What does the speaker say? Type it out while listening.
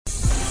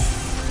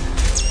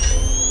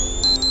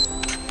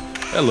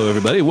Hello,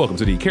 everybody. Welcome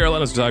to the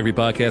Carolina Photography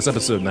Podcast,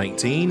 episode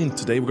 19. And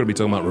today we're going to be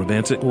talking about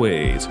romantic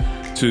ways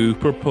to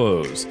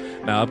propose.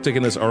 Now, I'm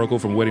taking this article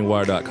from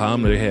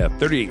WeddingWire.com. They have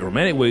 38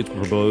 romantic ways to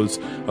propose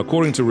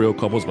according to real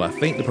couples, but I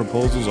think the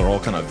proposals are all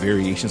kind of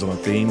variations on a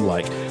theme,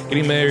 like not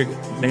getting married,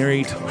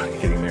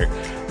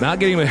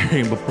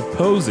 but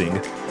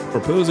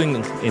proposing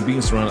and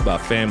being surrounded by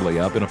family.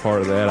 I've been a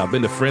part of that. I've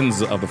been the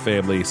friends of the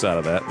family side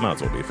of that. Might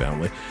as well be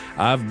family.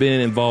 I've been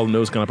involved in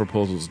those kind of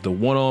proposals. The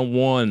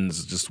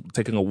one-on-ones, just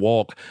taking a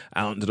walk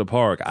out into the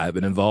park. I've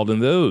been involved in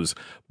those.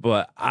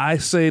 But I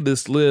say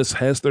this list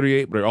has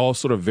 38, but they're all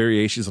sort of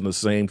variations on the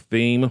same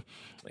theme.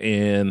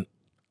 And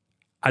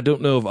I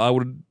don't know if I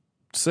would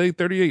say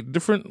 38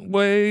 different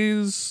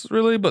ways,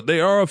 really, but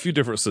there are a few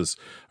differences.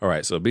 All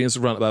right, so being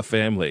surrounded by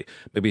family,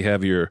 maybe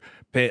have your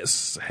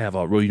pets have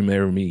a "Will you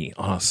marry me"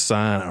 on a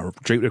sign or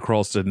draped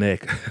across the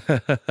neck.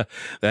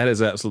 That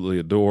is absolutely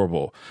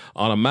adorable.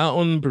 On a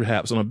mountain,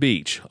 perhaps on a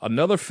beach.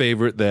 Another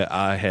favorite that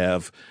I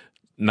have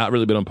not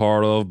really been a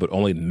part of, but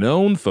only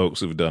known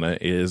folks who've done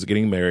it, is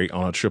getting married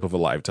on a trip of a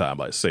lifetime,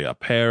 like say a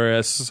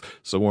Paris,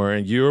 somewhere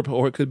in Europe,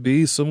 or it could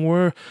be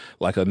somewhere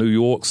like a New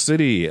York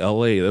City,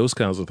 LA, those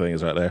kinds of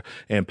things right there,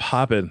 and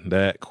popping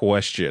that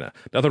question.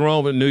 Nothing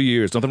wrong with New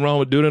Year's, nothing wrong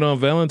with doing it on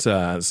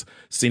Valentine's.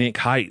 Scenic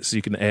heights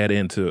you can add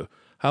into.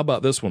 How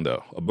about this one,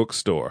 though? A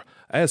bookstore.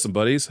 I had some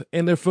buddies,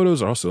 and their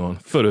photos are also on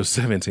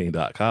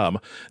Photo17.com.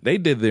 They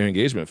did their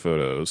engagement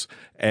photos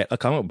at a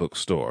comic book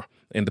store.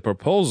 And the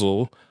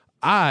proposal,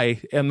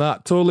 I am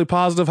not totally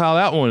positive how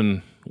that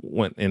one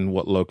went in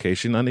what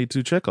location. I need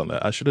to check on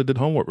that. I should have did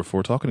homework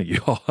before talking to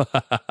you all.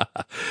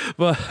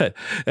 But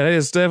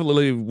it's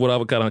definitely what I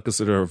would kind of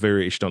consider a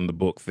variation on the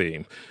book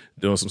theme.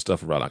 Doing some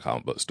stuff around a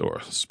comic book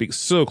store. Speaks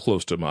so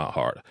close to my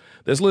heart.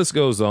 This list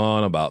goes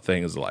on about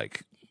things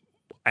like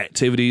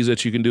activities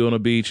that you can do on a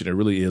beach, and it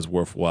really is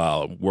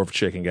worthwhile, worth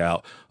checking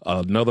out.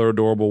 Another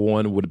adorable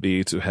one would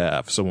be to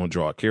have someone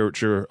draw a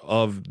caricature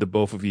of the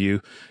both of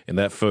you, and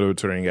that photo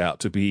turning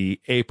out to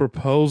be a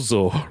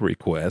proposal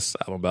request.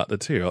 I'm about to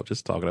tear up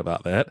just talking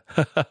about that.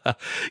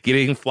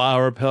 Getting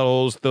flower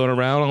petals thrown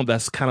around.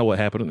 That's kind of what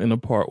happened in the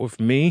park with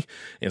me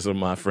and some of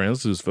my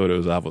friends whose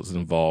photos I was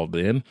involved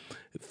in.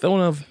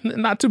 Throwing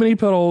not too many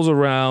petals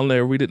around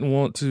there. We didn't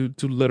want to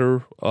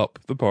litter up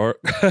the park.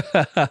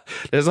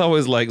 There's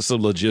always like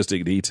some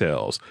logistic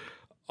details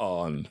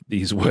on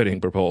these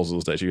wedding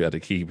proposals that you have to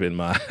keep in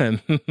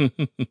mind.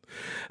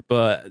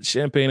 But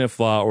champagne and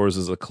flowers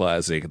is a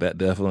classic. That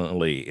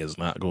definitely is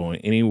not going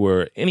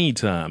anywhere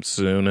anytime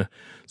soon.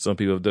 Some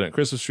people have done it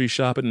Christmas tree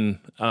shopping, and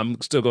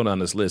I'm still going down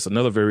this list.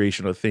 Another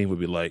variation of the theme would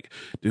be like,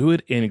 do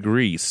it in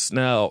Greece.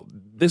 Now,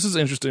 this is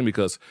interesting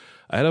because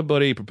I had a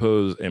buddy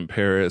propose in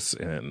Paris,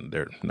 and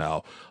they're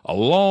now a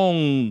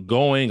long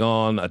going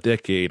on a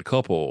decade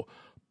couple.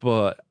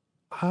 But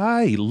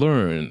I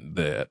learned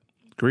that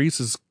Greece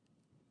is,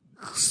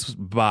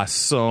 by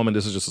some, and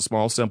this is just a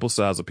small sample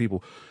size of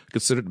people,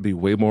 considered to be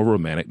way more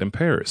romantic than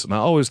Paris. And I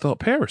always thought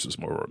Paris was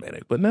more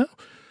romantic, but now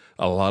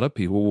a lot of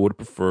people would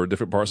prefer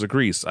different parts of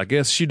Greece. I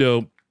guess,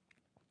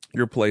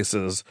 your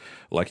places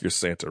like your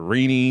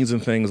Santorini's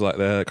and things like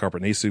that,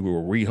 Carpenisi, where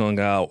we hung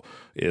out,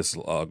 is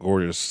a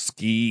gorgeous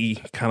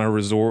ski kind of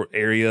resort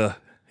area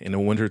in the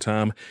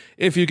wintertime.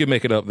 If you can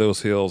make it up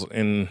those hills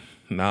and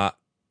not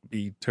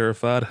be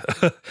terrified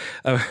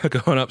of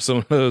going up some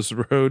of those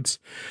roads.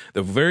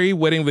 The very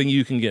wedding venue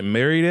you can get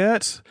married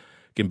at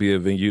can be a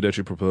venue that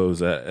you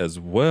propose at as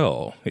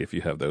well, if you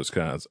have those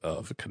kinds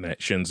of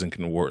connections and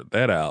can work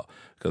that out,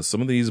 because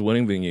some of these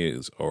wedding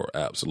venues are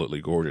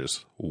absolutely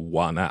gorgeous.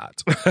 Why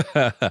not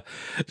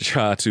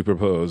try to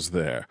propose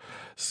there?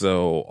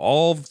 So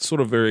all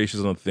sort of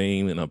variations on a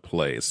theme in a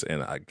place.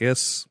 And I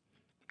guess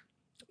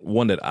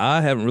one that I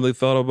haven't really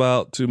thought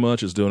about too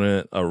much is doing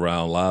it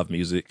around live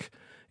music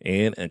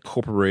and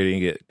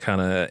incorporating it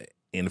kind of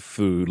in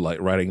food, like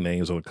writing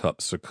names on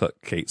cups or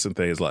cupcakes and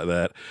things like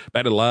that.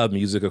 Back to live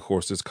music, of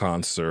course, there's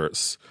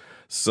concerts.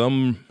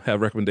 Some have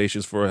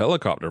recommendations for a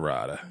helicopter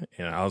ride.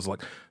 And I was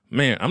like,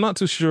 man, I'm not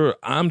too sure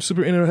I'm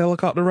super into a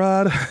helicopter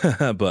ride,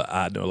 but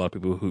I know a lot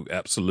of people who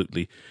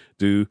absolutely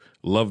do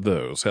love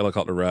those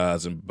helicopter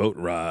rides and boat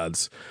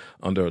rides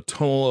under a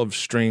tunnel of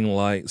string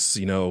lights,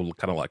 kind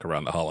of like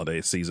around the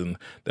holiday season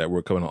that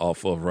we're coming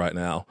off of right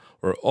now,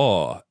 are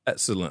all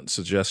excellent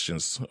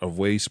suggestions of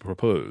ways to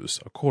propose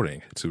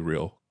according to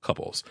real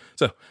couples.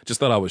 So just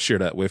thought I would share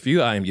that with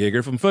you. I am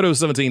Jaeger from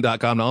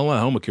Photo17.com, the online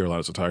home of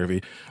Carolina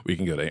photography. We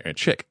can go there and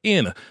check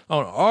in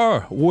on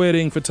our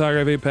wedding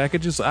photography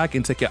packages. I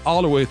can take you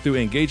all the way through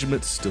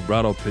engagements to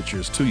bridal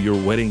pictures to your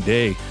wedding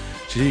day.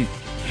 Gee,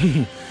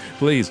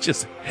 please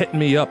just hit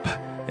me up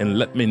and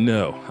let me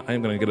know. I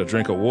am going to get a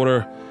drink of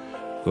water,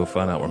 go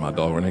find out where my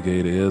dog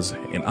Renegade is,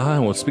 and I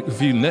will speak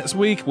with you next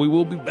week. We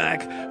will be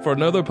back for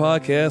another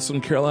podcast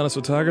on Carolina's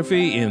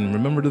photography, and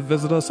remember to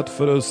visit us at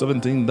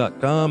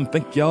Photo17.com.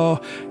 Thank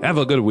y'all. Have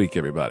a good week,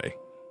 everybody.